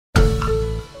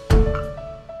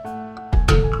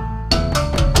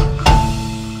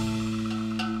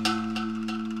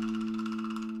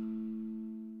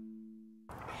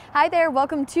Hi there,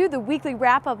 welcome to the weekly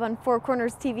wrap-up on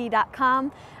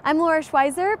fourcornerstv.com. I'm Laura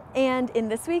Schweizer, and in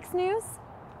this week's news,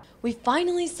 we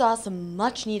finally saw some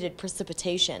much-needed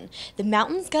precipitation. The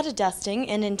mountains got a dusting,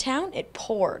 and in town it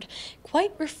poured.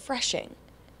 Quite refreshing.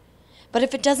 But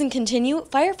if it doesn't continue,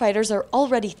 firefighters are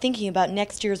already thinking about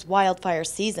next year's wildfire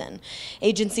season.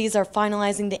 Agencies are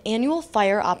finalizing the annual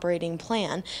fire operating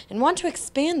plan and want to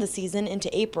expand the season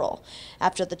into April.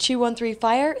 After the 213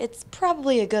 fire, it's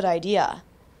probably a good idea.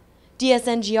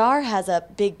 DSNGR has a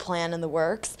big plan in the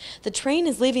works. The train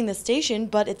is leaving the station,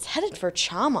 but it's headed for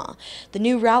Chama. The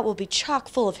new route will be chock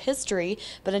full of history,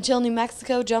 but until New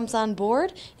Mexico jumps on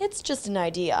board, it's just an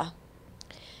idea.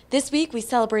 This week we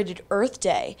celebrated Earth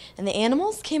Day, and the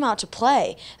animals came out to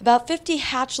play. About 50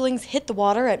 hatchlings hit the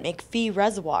water at McPhee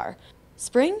Reservoir.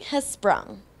 Spring has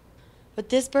sprung. But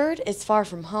this bird is far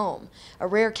from home. A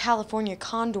rare California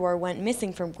condor went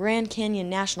missing from Grand Canyon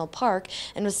National Park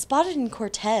and was spotted in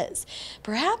Cortez.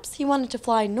 Perhaps he wanted to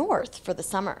fly north for the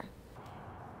summer.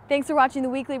 thanks for watching the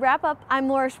weekly wrap-up. I'm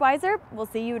Laura Schweizer. We'll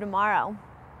see you tomorrow.